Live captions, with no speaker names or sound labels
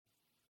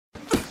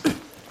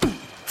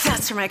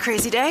That's for my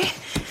crazy day.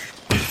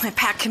 My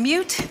packed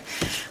commute,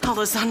 all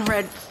those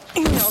unread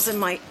emails in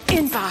my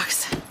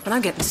inbox. But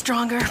I'm getting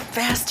stronger,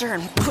 faster,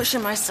 and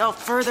pushing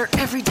myself further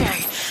every day.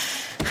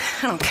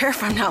 I don't care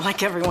if I'm not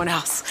like everyone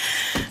else.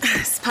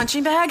 This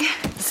punching bag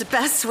is the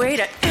best way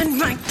to end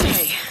my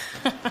day.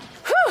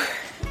 Whew.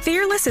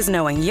 Fearless is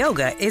knowing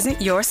yoga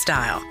isn't your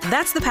style.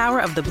 That's the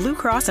power of the Blue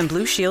Cross and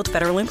Blue Shield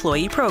Federal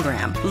Employee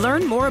Program.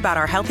 Learn more about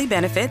our healthy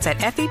benefits at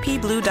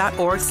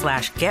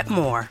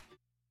fepblue.org/getmore.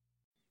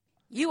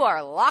 You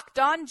are Locked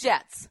On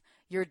Jets,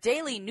 your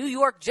daily New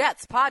York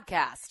Jets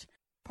podcast.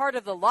 Part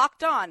of the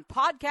Locked On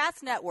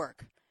Podcast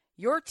Network,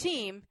 your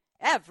team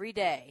every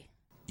day.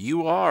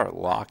 You are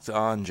Locked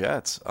On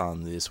Jets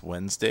on this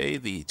Wednesday,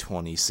 the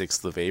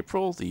 26th of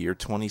April, the year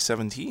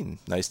 2017.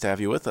 Nice to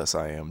have you with us.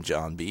 I am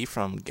John B.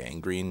 from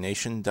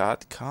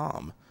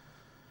GangreneNation.com.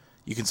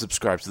 You can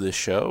subscribe to this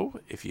show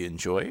if you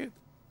enjoy it,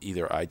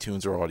 either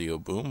iTunes or Audio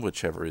Boom,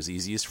 whichever is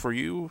easiest for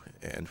you,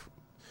 and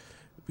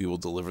we will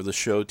deliver the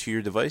show to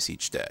your device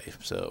each day,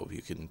 so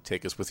you can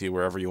take us with you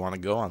wherever you want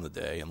to go on the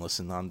day and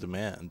listen on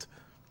demand.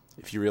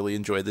 If you really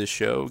enjoy this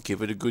show,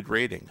 give it a good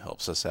rating.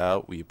 Helps us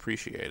out. We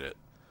appreciate it.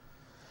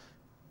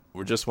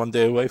 We're just one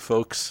day away,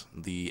 folks.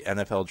 The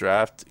NFL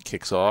draft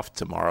kicks off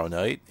tomorrow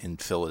night in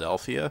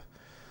Philadelphia.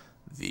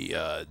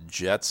 The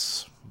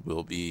Jets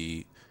will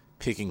be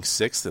picking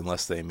sixth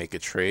unless they make a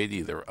trade,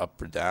 either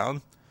up or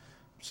down.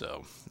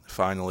 So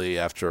finally,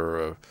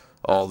 after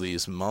all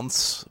these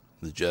months,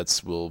 the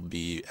Jets will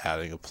be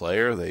adding a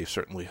player. They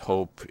certainly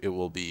hope it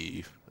will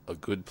be a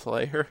good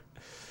player.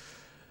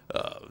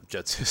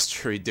 Jets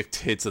history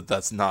dictates that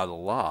that's not a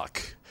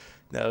lock.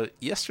 Now,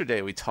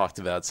 yesterday we talked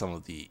about some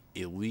of the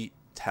elite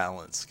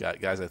talents,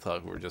 guys I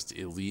thought were just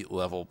elite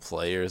level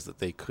players that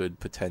they could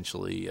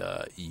potentially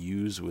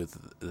use with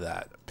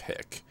that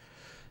pick.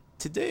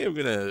 Today I'm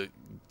going to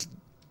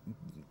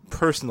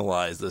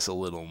personalize this a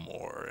little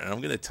more, and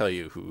I'm going to tell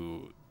you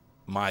who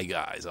my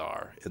guys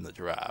are in the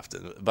draft.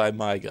 And by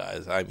my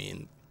guys, I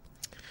mean,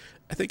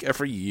 I think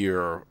every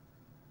year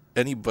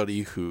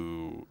anybody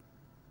who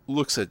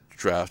looks at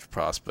draft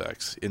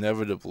prospects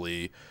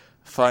inevitably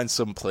finds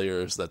some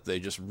players that they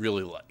just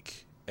really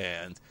like.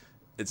 And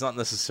it's not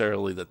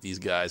necessarily that these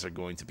guys are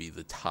going to be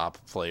the top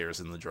players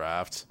in the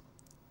draft.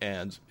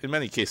 And in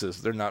many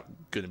cases, they're not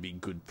going to be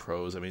good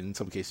pros. I mean, in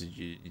some cases,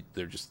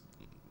 they're just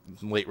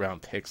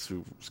late-round picks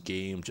whose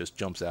game just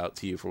jumps out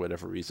to you for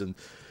whatever reason.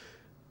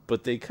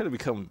 But they kind of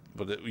become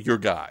your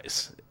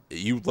guys.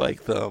 You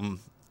like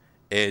them,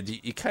 and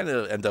you kind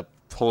of end up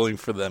pulling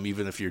for them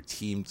even if your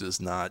team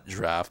does not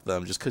draft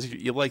them, just because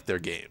you like their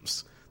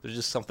games. There's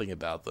just something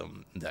about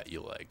them that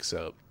you like.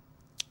 So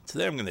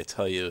today I'm going to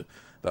tell you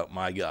about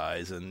my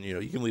guys, and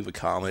you can leave a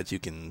comment. You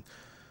can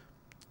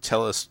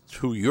tell us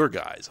who your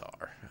guys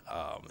are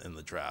in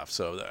the draft.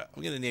 So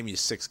I'm going to name you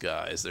 6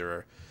 guys. There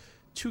are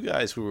 2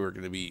 guys who are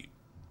going to be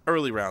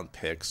early round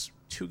picks,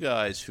 2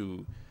 guys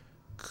who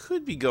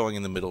could be going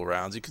in the middle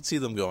rounds. You could see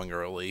them going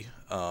early,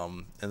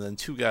 and then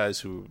 2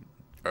 guys who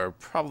are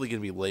probably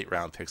going to be late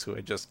round picks who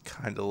I just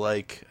kind of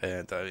like.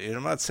 And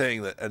I'm not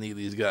saying that any of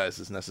these guys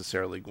is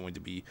necessarily going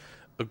to be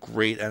a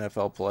great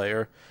NFL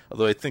player,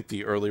 although I think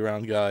the early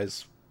round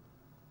guys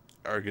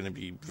are going to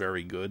be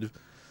very good.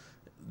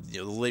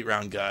 The late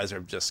round guys are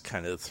just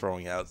kind of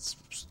throwing out a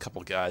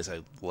couple guys I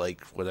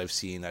like what I've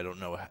seen. I don't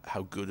know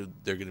how good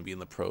they're going to be in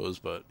the pros,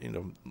 but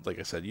like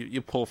I said,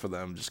 you pull for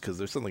them just because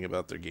there's something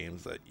about their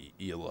games that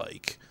you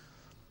like.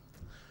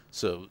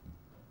 So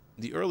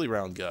the early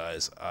round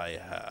guys I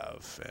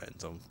have, and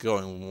I'm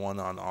going one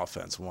on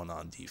offense, one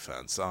on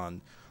defense.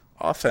 On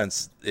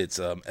offense, it's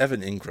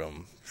Evan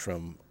Ingram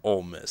from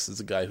Ole Miss. It's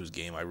a guy whose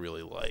game I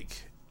really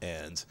like,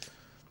 and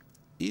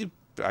I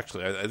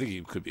think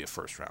he could be a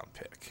first round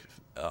pick.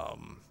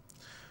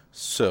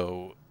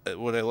 So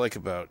what I like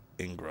about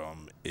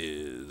Ingram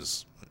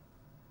is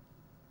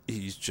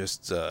he's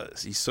just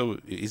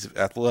he's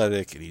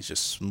athletic and he's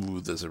just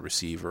smooth as a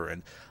receiver,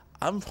 and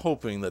I'm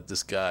hoping that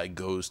this guy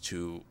goes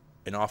to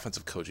an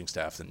offensive coaching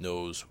staff that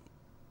knows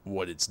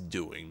what it's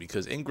doing,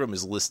 because Ingram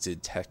is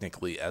listed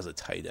technically as a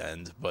tight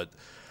end, but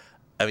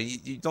I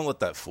mean, you don't let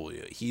that fool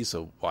you. He's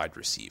a wide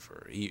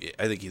receiver.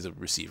 I think he's a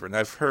receiver, and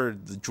I've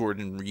heard the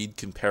Jordan Reed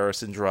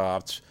comparison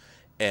dropped,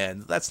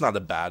 and that's not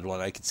a bad one.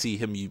 I could see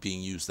him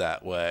being used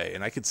that way,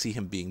 and I could see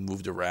him being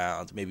moved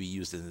around, maybe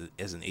used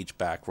as an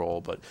H-back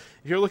role. But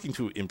if you're looking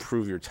to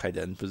improve your tight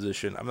end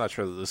position, I'm not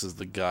sure that this is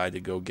the guy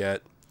to go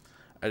get.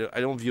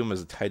 I don't view him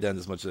as a tight end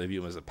as much as I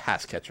view him as a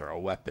pass catcher, a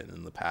weapon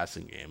in the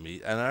passing game.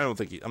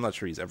 I'm not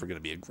sure he's ever going to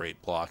be a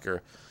great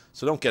blocker.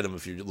 So don't get him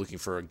if you're looking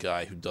for a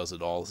guy who does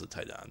it all as a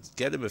tight end.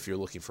 Get him if you're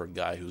looking for a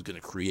guy who's going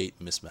to create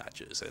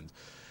mismatches. And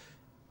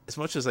as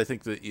much as I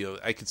think that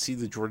I could see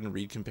the Jordan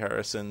Reed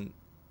comparison,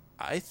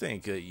 I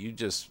think you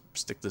just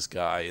stick this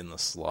guy in the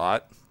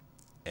slot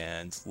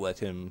and let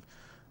him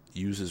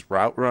use his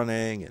route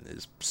running and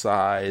his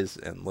size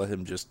and let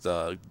him just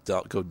go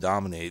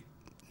dominate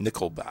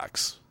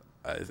nickelbacks.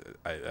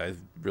 I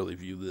really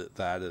view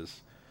that as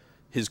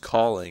his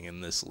calling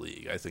in this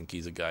league. I think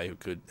he's a guy who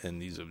could,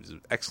 and he's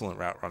an excellent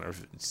route runner.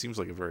 It seems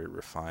like a very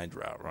refined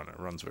route runner.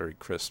 Runs very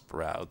crisp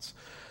routes.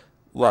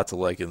 A lot to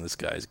like in this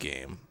guy's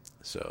game.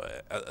 So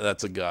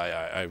that's a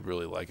guy I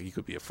really like. He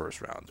could be a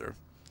first rounder.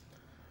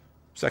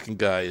 Second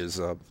guy is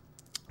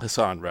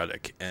Hassan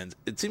Reddick, and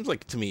it seems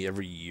like to me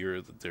every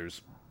year that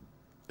there's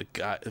a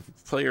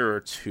player or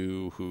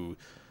two who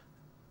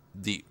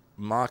the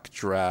mock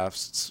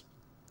drafts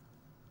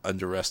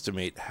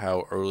underestimate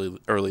how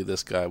early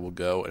this guy will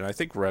go, and I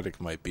think Reddick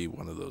might be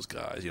one of those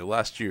guys.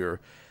 Last year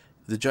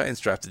the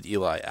Giants drafted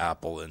Eli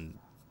Apple, and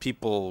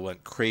people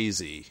went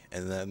crazy,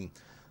 and then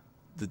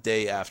the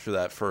day after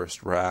that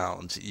first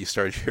round, you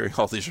started hearing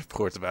all these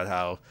reports about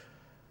how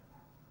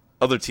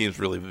other teams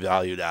really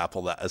valued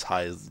Apple as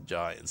high as the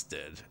Giants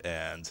did,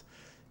 and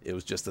it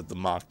was just that the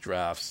mock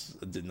drafts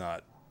did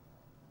not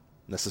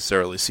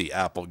necessarily see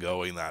Apple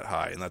going that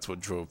high, and that's what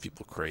drove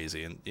people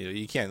crazy. And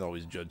you can't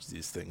always judge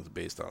these things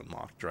based on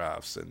mock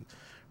drafts. And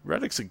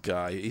Reddick's a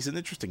guy, he's an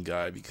interesting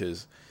guy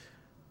because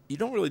you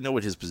don't really know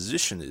what his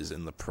position is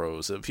in the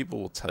pros. People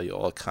will tell you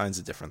all kinds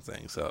of different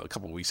things. A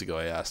couple of weeks ago,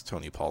 I asked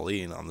Tony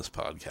Pauline on this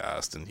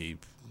podcast, and he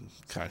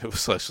kind of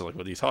was like,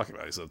 what are you talking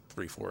about? He's a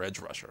 3-4 edge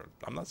rusher.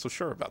 I'm not so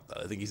sure about that.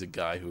 I think he's a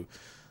guy who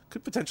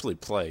could potentially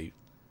play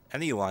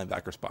any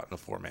linebacker spot in a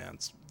 4-man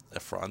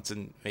front,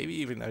 and maybe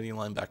even any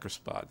linebacker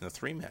spot in a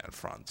 3-man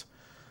front.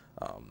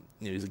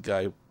 He's a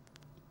guy who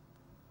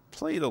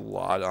played a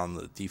lot on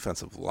the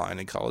defensive line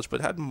in college,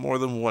 but had more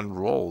than one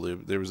role.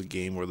 There was a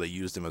game where they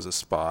used him as a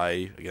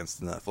spy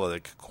against an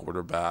athletic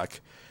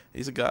quarterback.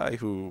 He's a guy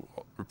who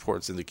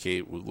reports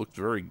indicate looked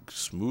very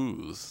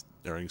smooth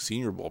during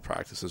Senior Bowl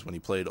practices when he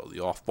played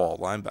the off-ball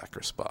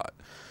linebacker spot.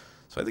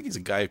 So I think he's a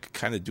guy who could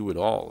kind of do it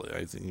all.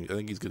 I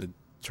think he's going to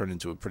turn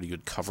into a pretty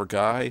good cover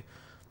guy.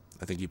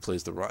 I think he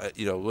plays the right.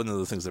 One of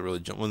the things that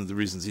really one of the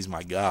reasons he's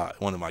my guy,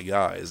 one of my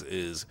guys,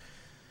 is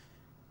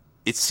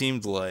it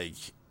seemed like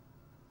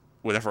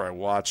whenever I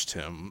watched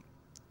him,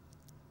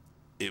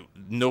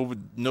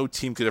 no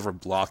team could ever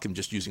block him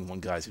just using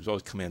one guy. He was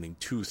always commanding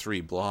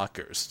 2-3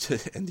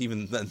 blockers, and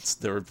even then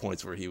there were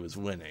points where he was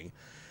winning.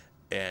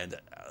 And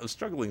I was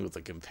struggling with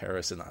the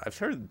comparison. I've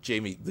heard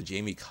the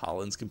Jamie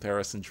Collins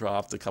comparison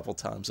dropped a couple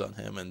times on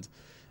him, and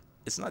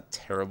it's not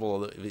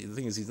terrible. The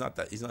thing is, he's not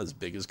as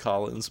big as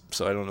Collins,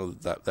 so I don't know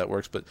that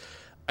works. But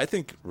I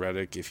think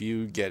Reddick, if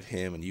you get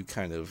him and you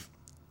kind of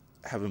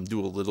have him do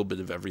a little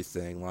bit of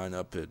everything, line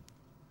up at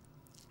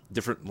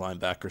different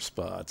linebacker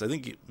spots. I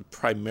think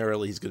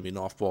primarily he's going to be an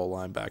off-ball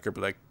linebacker,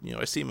 but I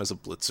see him as a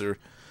blitzer.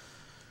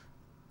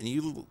 And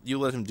you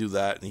let him do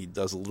that, and he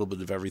does a little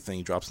bit of everything.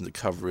 He drops into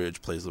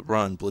coverage, plays the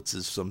run,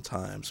 blitzes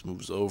sometimes,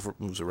 moves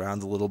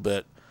around a little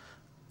bit.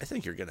 I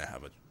think you're going to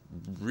have a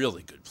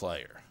really good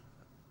player.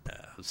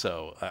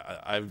 So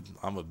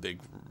I'm a big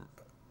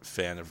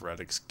fan of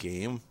Reddick's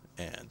game,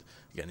 and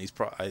again,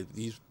 I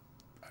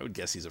would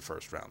guess he's a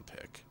first-round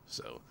pick.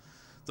 So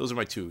those are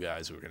my two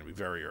guys who are going to be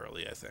very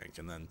early, I think,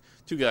 and then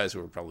two guys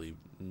who are probably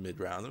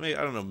mid-round. I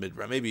don't know,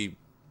 mid-round, maybe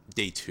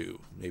day 2,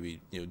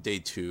 maybe day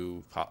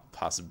 2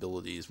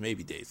 possibilities,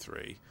 maybe day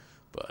 3.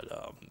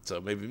 But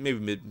so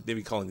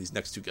maybe calling these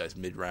next two guys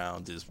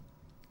mid-round is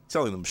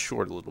selling them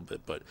short a little bit.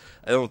 But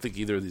I don't think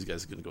either of these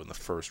guys are going to go in the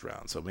first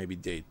round. So maybe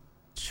day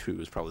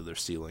 2 is probably their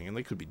ceiling, and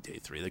they could be day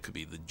 3. They could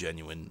be the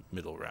genuine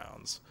middle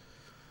rounds.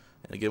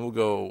 And again, we'll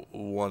go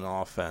one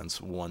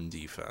offense, one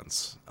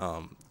defense.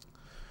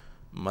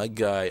 My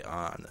guy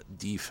on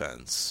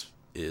defense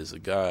is a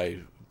guy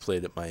who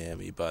played at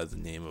Miami by the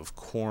name of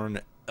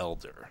Corn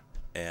Elder.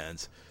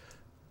 And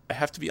I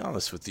have to be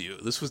honest with you,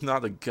 this was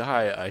not a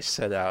guy I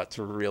set out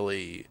to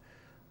really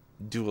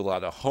do a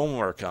lot of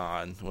homework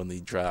on when the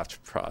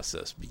draft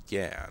process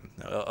began.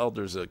 Now,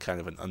 Elder's a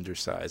kind of an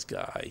undersized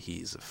guy.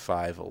 He's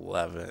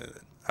 5'10",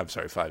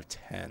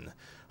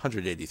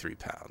 183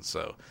 pounds.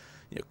 So,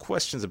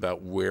 questions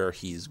about where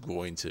he's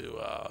going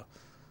to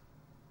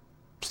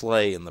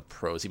play in the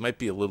pros. He might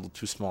be a little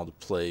too small to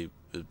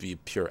be a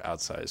pure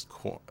outside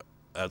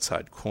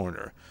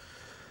corner.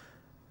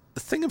 The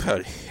thing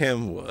about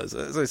him was,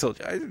 as I told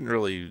you, I didn't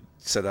really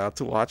set out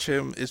to watch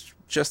him. It's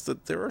just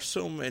that there are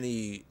so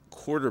many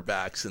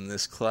quarterbacks in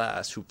this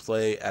class who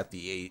play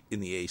in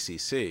the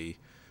ACC,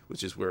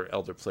 which is where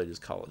Elder played his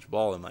college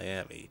ball in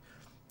Miami,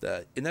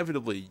 that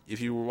inevitably,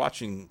 if you were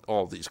watching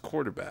all these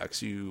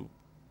quarterbacks, you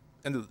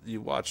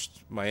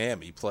watched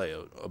Miami play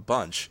a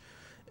bunch.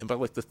 And by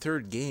the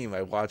third game,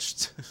 I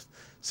watched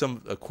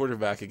a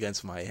quarterback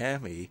against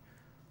Miami.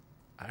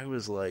 I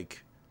was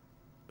like,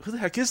 who the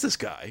heck is this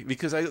guy?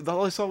 Because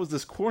all I saw was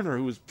this corner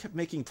who kept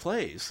making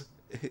plays,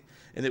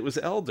 and it was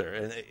Elder.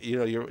 And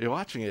you're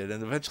watching it,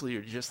 and eventually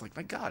you're just like,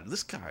 my God,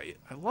 this guy!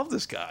 I love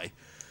this guy.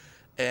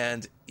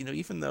 And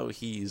even though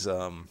he's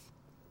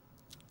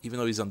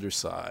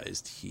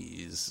undersized,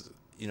 he's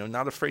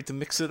not afraid to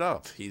mix it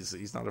up.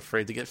 He's not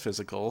afraid to get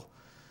physical.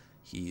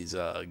 He's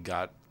a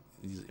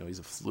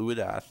fluid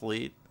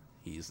athlete.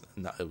 He's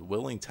not a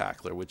willing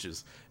tackler,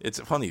 it's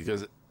funny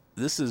because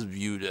this is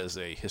viewed as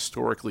a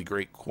historically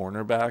great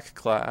cornerback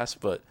class,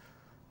 but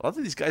a lot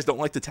of these guys don't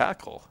like to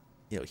tackle.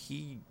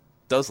 He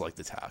does like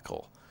to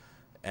tackle,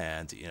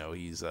 and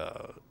he's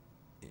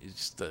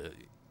just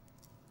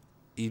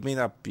he may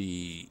not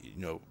be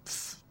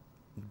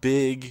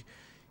big.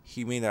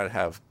 He may not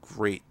have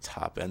great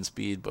top end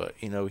speed, but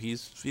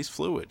he's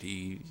fluid.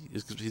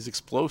 He's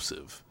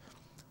explosive.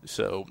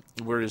 So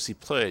where does he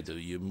play? Do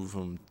you move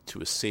him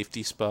to a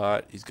safety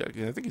spot? I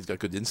think he's got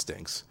good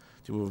instincts.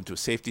 Do you move him to a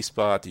safety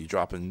spot? Do you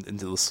drop him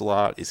into the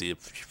slot? Is he a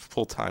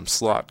full-time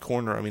slot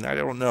corner? I mean, I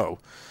don't know.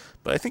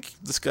 But I think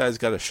this guy's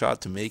got a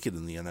shot to make it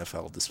in the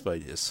NFL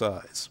despite his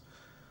size.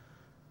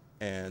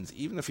 And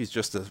even if he's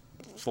just a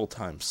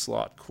full-time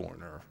slot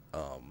corner,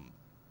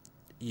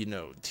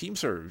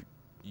 teams are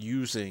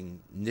using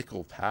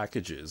nickel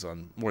packages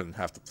on more than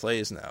half the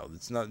plays now.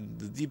 It's not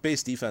the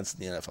base defense in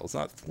the NFL. It's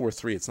not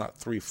 4-3. It's not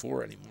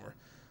 3-4 anymore.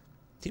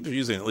 Teams are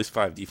using at least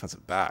 5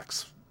 defensive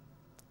backs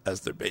as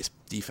their base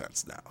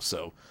defense now.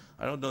 So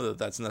I don't know that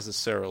that's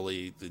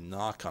necessarily the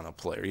knock on a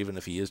player, even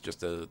if he is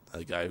just a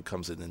guy who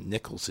comes in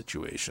nickel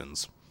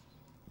situations.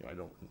 I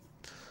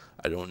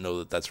don't know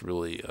that that's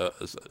really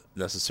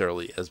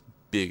necessarily as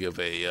big of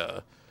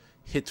a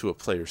hit to a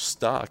player's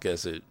stock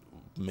as it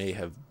may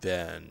have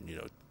been,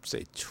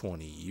 say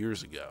 20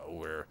 years ago,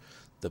 where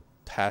the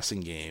passing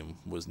game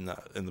was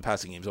not, and the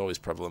passing game is always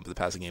prevalent, but the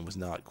passing game was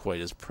not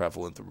quite as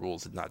prevalent. The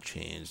rules had not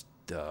changed.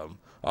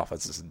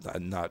 Offenses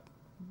had not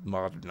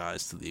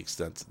modernized to the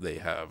extent that they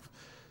have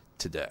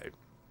today.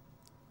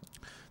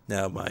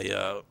 Now, my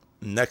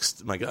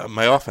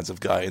offensive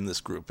guy in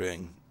this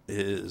grouping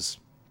is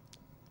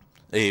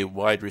a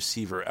wide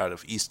receiver out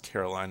of East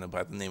Carolina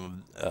by the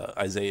name of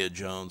Isaiah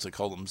Jones. I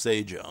call him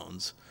Zay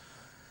Jones.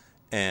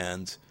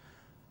 And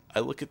I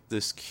look at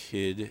this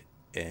kid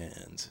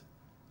and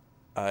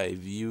I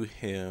view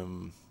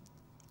him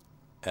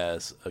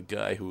as a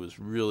guy who is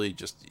really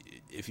just,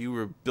 if you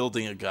were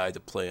building a guy to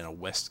play in a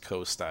West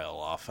Coast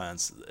style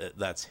offense,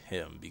 that's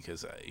him,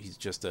 because he's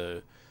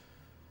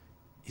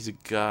a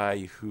guy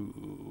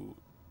who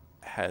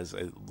I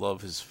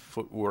love his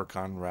footwork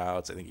on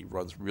routes. I think he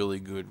runs really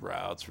good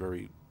routes,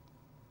 very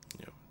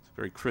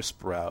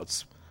crisp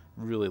routes.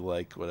 Really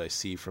like what I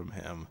see from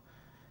him.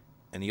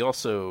 And he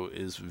also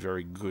is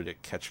very good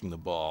at catching the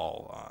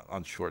ball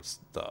on short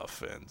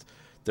stuff. And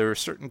there are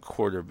certain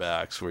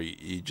quarterbacks where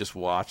you just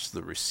watch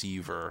the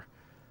receiver.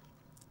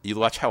 You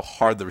watch how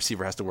hard the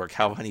receiver has to work,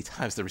 how many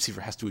times the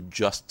receiver has to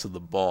adjust to the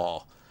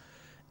ball.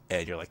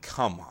 And you're like,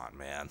 come on,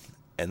 man.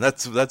 And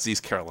that's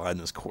East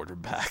Carolina's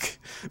quarterback.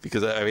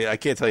 Because, I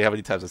can't tell you how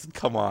many times I said,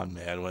 come on,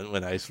 man,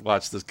 when I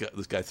watched this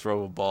guy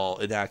throw a ball,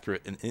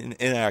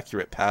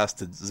 inaccurate pass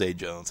to Zay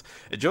Jones.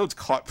 And Jones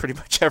caught pretty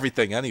much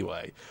everything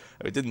anyway.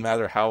 It didn't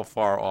matter how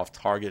far off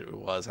target it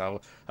was, how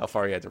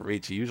far he had to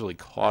reach. He usually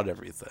caught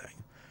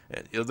everything.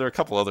 And, there are a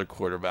couple other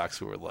quarterbacks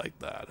who were like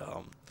that.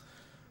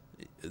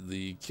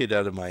 The kid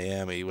out of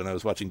Miami, when I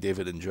was watching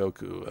David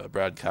Njoku,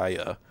 Brad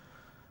Kaya,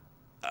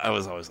 I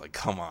was always like,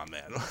 come on,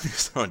 man.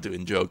 He's throwing to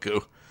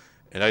Njoku.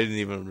 And I didn't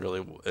even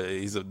really,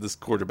 this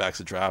quarterback's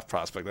a draft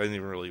prospect. I didn't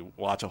even really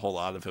watch a whole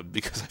lot of him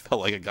because I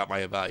felt like I got my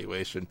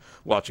evaluation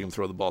watching him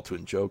throw the ball to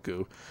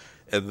Njoku.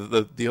 And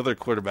the other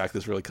quarterback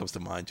this really comes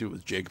to mind, too,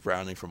 was Jake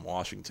Browning from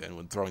Washington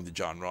when throwing to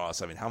John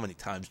Ross. I mean, how many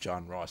times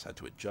John Ross had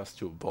to adjust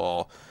to a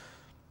ball?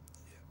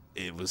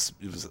 It was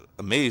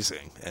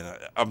amazing, and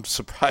I'm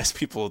surprised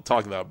people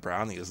talk about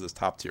Browning as this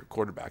top-tier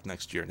quarterback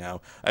next year. Now,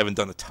 I haven't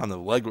done a ton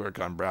of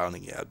legwork on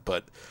Browning yet,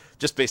 but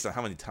just based on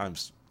how many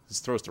times his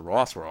throws to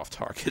Ross were off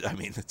target, I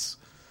mean, it's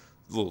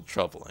a little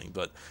troubling.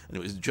 But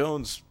anyways,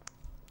 Jones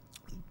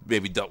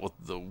maybe dealt with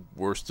the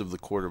worst of the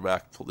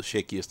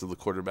shakiest of the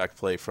quarterback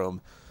play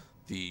from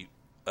the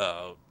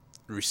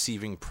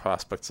receiving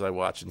prospects that I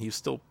watched, and he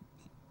still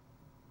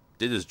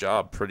did his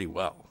job pretty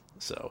well.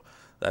 So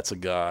that's a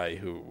guy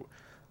who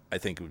I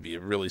think would be a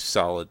really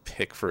solid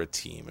pick for a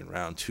team in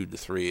round 2 to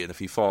 3. And if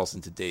he falls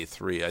into day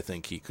 3, I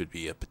think he could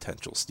be a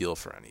potential steal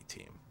for any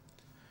team.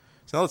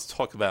 So now let's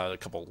talk about a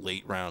couple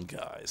late round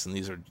guys. And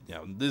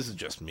this is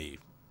just me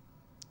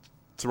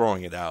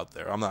throwing it out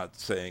there. I'm not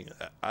saying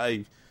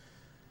I'm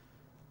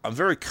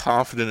very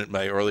confident that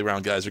my early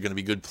round guys are going to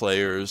be good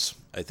players.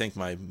 I think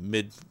my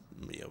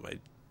my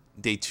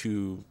day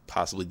 2,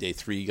 possibly day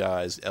 3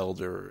 guys,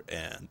 Elder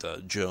and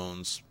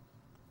Jones,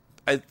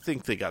 I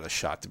think they got a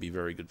shot to be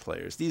very good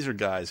players. These are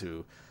guys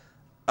who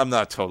I'm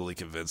not totally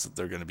convinced that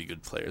they're going to be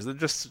good players. There are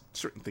just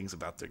certain things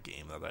about their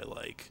game that I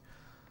like.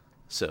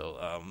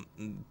 So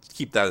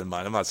keep that in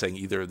mind. I'm not saying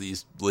either of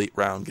these late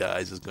round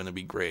guys is going to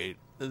be great.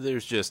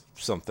 There's just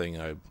something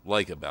I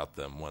like about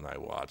them when I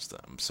watch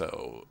them.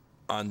 So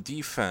on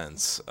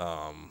defense,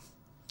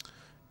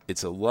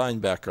 it's a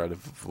linebacker out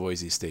of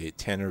Boise State,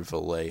 Tanner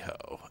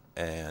Vallejo.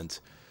 And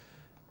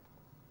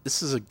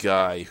this is a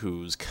guy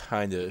who's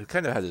kind of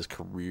had his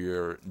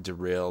career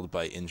derailed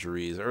by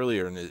injuries.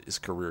 Earlier in his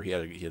career, he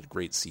had a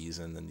great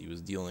season, and he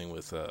was dealing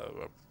with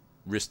a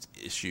wrist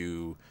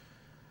issue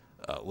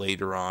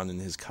later on in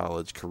his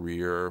college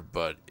career.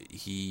 But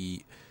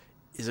he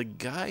is a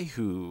guy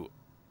who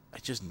I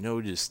just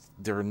noticed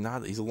he's a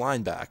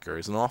linebacker.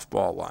 He's an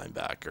off-ball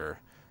linebacker,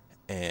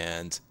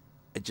 and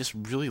I just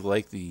really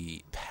like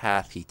the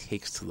path he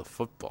takes to the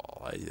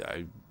football.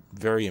 I'm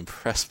very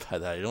impressed by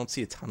that. I don't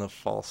see a ton of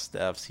false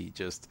steps.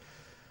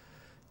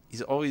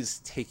 He's always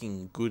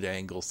taking good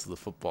angles to the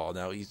football.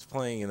 Now he's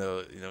playing in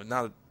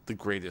not the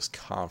greatest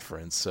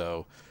conference,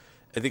 so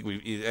I think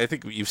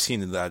you've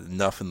seen that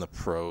enough in the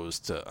pros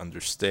to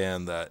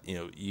understand that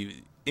you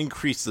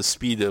increase the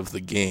speed of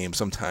the game.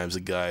 Sometimes a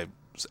guy's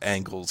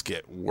angles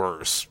get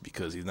worse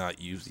because he's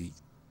not used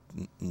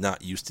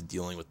to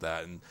dealing with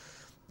that. And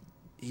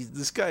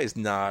this guy is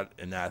not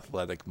an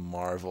athletic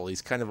marvel.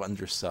 He's kind of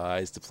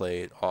undersized to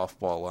play at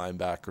off-ball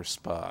linebacker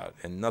spot,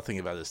 and nothing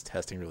about his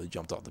testing really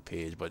jumped off the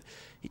page. But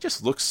he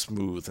just looks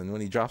smooth, and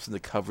when he drops into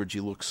coverage, he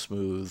looks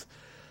smooth.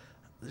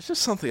 There's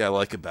just something I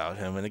like about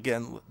him. And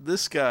again,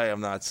 this guy,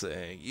 I'm not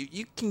saying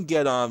you can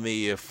get on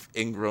me if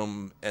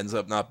Ingram ends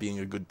up not being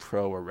a good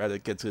pro or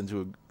Reddick gets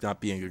into not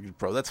being a good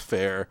pro. That's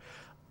fair.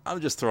 I'm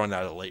just throwing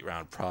out a late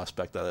round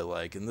prospect that I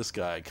like, and this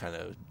guy kind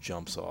of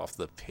jumps off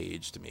the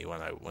page to me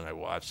when I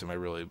watched him. I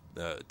really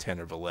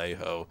Tanner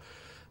Vallejo,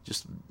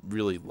 just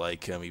really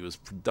like him. He was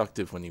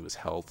productive when he was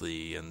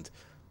healthy and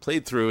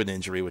played through an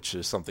injury, which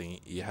is something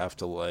you have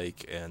to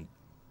like. And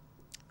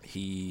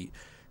he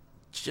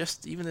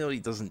just, even though he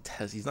doesn't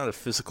test, he's not a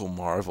physical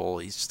marvel.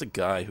 He's just a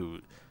guy who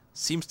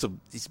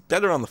he's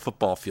better on the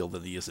football field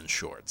than he is in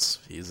shorts.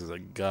 He's a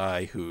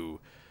guy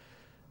who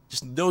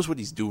just knows what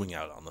he's doing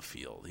out on the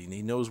field.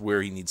 He knows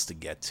where he needs to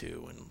get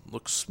to and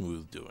looks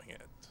smooth doing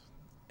it.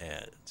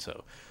 And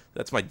so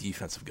that's my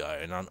defensive guy.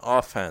 And on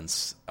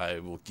offense, I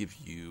will give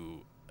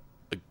you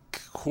a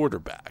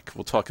quarterback.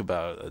 We'll talk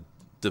about a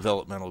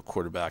developmental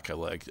quarterback I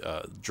like,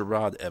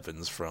 Gerard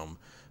Evans from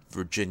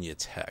Virginia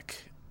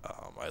Tech.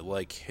 I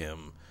like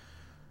him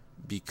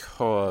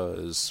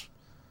because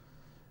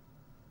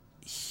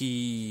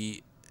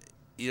he's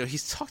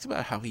talked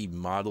about how he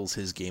models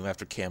his game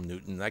after Cam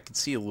Newton. I can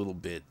see a little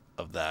bit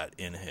of that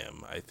in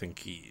him. I think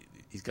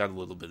he's got a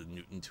little bit of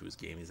Newton to his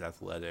game. He's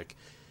athletic.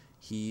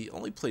 He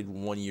only played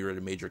 1 year at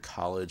a major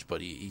college,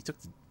 but he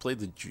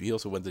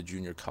also went the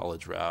junior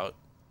college route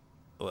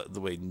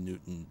the way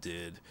Newton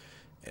did,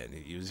 and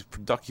he was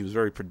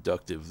very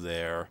productive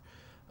there.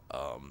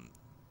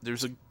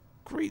 There's a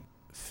great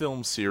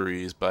film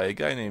series by a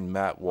guy named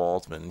Matt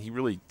Waldman. He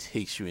really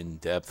takes you in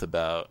depth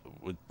about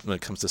when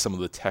it comes to some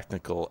of the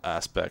technical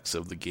aspects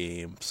of the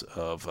games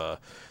of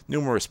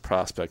numerous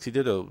prospects. He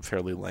did a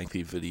fairly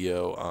lengthy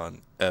video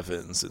on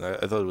Evans, and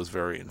I thought it was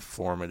very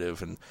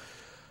informative. And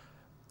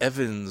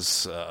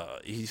Evans,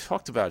 he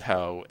talked about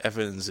how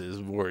Evans is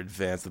more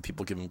advanced than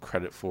people give him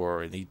credit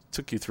for, and he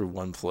took you through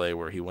one play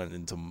where he went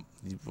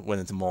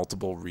into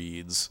multiple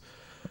reads,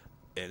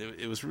 and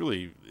it was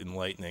really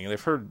enlightening. And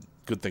I've heard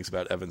good things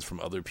about Evans from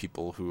other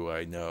people who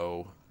I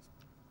know.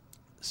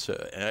 So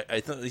I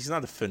think he's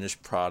not a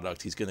finished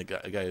product. He's a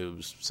guy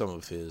who's some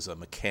of his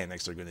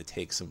mechanics are going to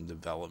take some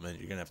development.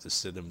 You're going to have to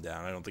sit him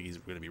down. I don't think he's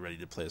going to be ready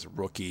to play as a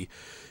rookie,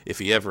 if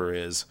he ever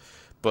is.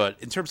 But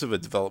in terms of a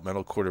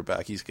developmental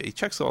quarterback, he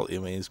checks all. I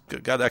mean, he's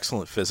got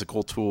excellent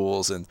physical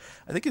tools, and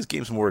I think his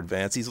game's more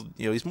advanced.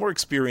 He's more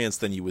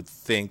experienced than you would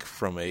think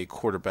from a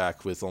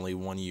quarterback with only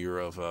 1 year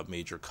of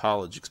major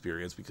college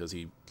experience, because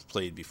he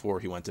played before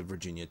he went to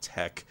Virginia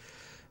Tech,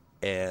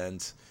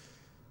 and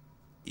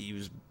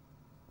he's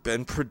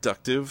been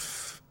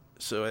productive.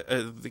 So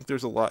I think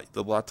there's a lot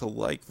to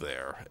like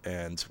there,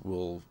 and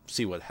we'll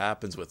see what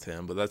happens with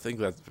him. But I think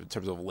that in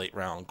terms of a late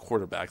round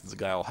quarterback, there's a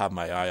guy I'll have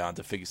my eye on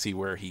to see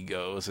where he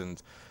goes.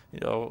 And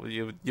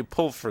you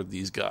pull for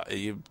these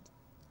guys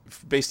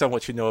based on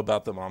what you know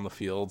about them on the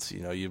field.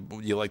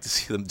 You like to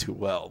see them do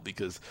well,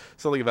 because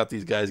something about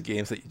these guys'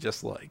 games that you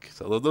just like.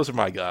 So those are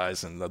my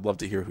guys, and I'd love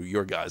to hear who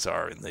your guys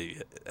are in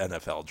the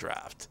NFL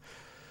draft.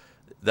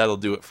 That'll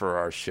do it for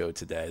our show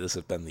today. This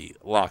has been the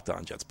Locked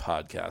On Jets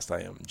podcast.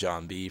 I am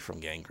John B.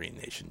 from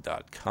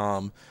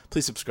GangreneNation.com.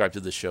 Please subscribe to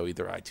the show,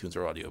 either iTunes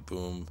or Audio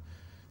Boom.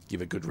 Give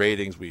it good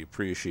ratings. We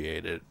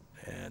appreciate it.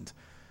 And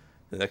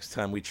the next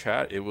time we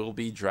chat, it will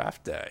be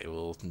draft day.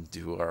 We'll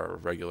do our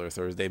regular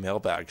Thursday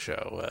mailbag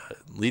show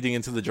leading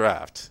into the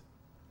draft.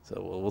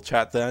 So we'll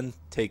chat then.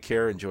 Take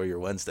care. Enjoy your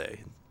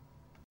Wednesday.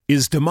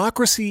 Is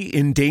democracy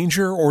in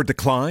danger or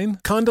decline?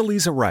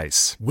 Condoleezza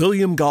Rice,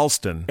 William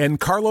Galston,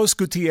 and Carlos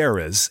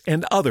Gutierrez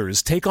and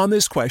others take on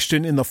this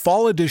question in the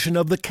fall edition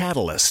of The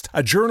Catalyst,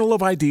 a journal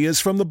of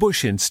ideas from the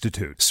Bush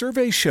Institute.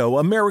 Surveys show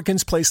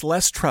Americans place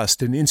less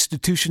trust in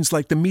institutions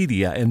like the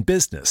media and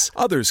business.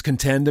 Others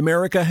contend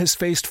America has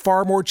faced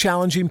far more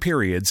challenging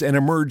periods and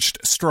emerged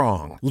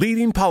strong.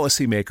 Leading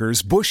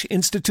policymakers, Bush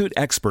Institute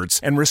experts,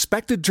 and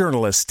respected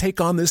journalists take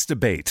on this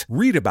debate.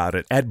 Read about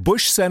it at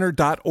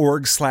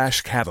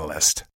bushcenter.org/catalyst.